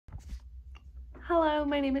Hello,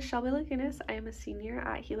 my name is Shelby Lagunas. I am a senior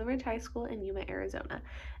at Gila Ridge High School in Yuma, Arizona.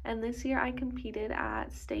 And this year I competed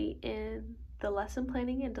at state in the lesson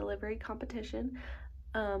planning and delivery competition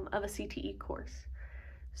of a CTE course.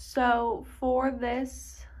 So for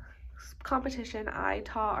this competition, I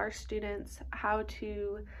taught our students how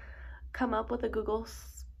to come up with a Google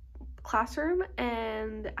Classroom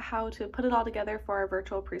and how to put it all together for our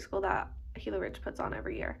virtual preschool that Gila Ridge puts on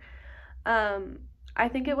every year. I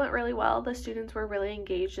think it went really well. The students were really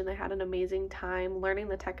engaged and they had an amazing time learning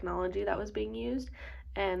the technology that was being used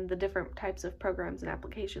and the different types of programs and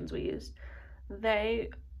applications we used. They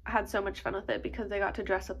had so much fun with it because they got to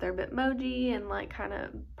dress up their Bitmoji and like kind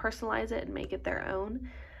of personalize it and make it their own.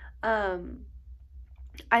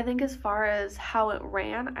 I think as far as how it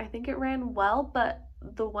ran, I think it ran well, but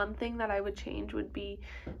the one thing that I would change would be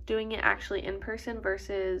doing it actually in person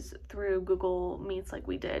versus through Google Meets like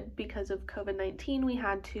we did. Because of COVID-19, we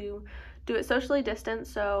had to do it socially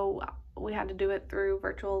distanced, so we had to do it through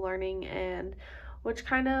virtual learning, and which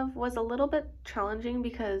kind of was a little bit challenging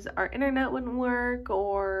because our internet wouldn't work,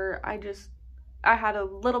 or I had a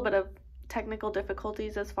little bit of technical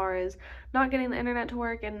difficulties as far as not getting the internet to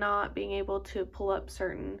work and not being able to pull up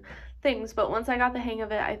certain things. But once I got the hang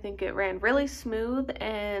of it, I think it ran really smooth,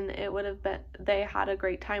 and they had a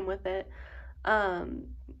great time with it.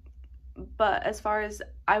 But as far as,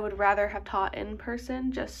 I would rather have taught in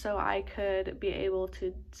person just so I could be able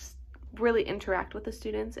to really interact with the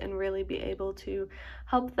students and really be able to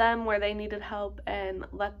help them where they needed help and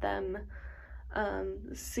let them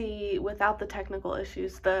see, without the technical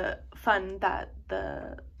issues, the fun that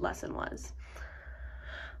the lesson was.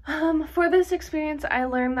 For this experience, I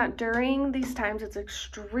learned that during these times it's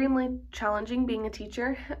extremely challenging being a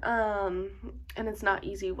teacher, and it's not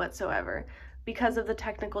easy whatsoever. Because of the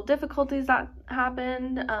technical difficulties that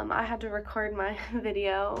happened, I had to record my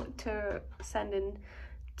video to send in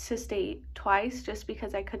to state twice just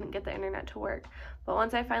because I couldn't get the internet to work. But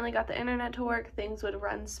once I finally got the internet to work, things would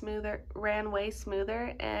ran way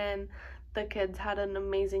smoother, and the kids had an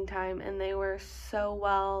amazing time, and they were so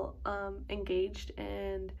well engaged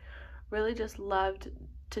and really just loved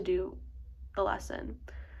to do the lesson.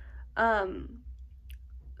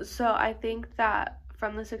 So I think that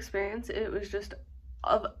from this experience, it was just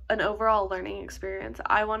an overall learning experience.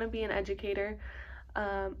 I want to be an educator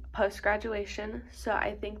post-graduation, so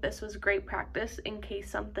I think this was great practice in case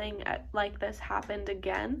something like this happened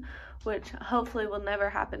again, which hopefully will never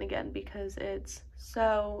happen again, because it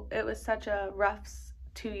was such a rough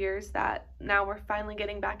 2 years that now we're finally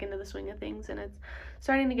getting back into the swing of things and it's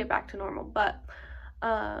starting to get back to normal. But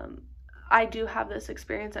I do have this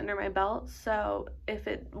experience under my belt, so if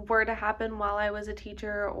it were to happen while I was a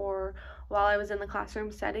teacher or while I was in the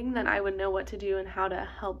classroom setting, then I would know what to do and how to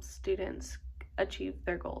help students achieve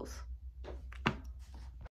their goals.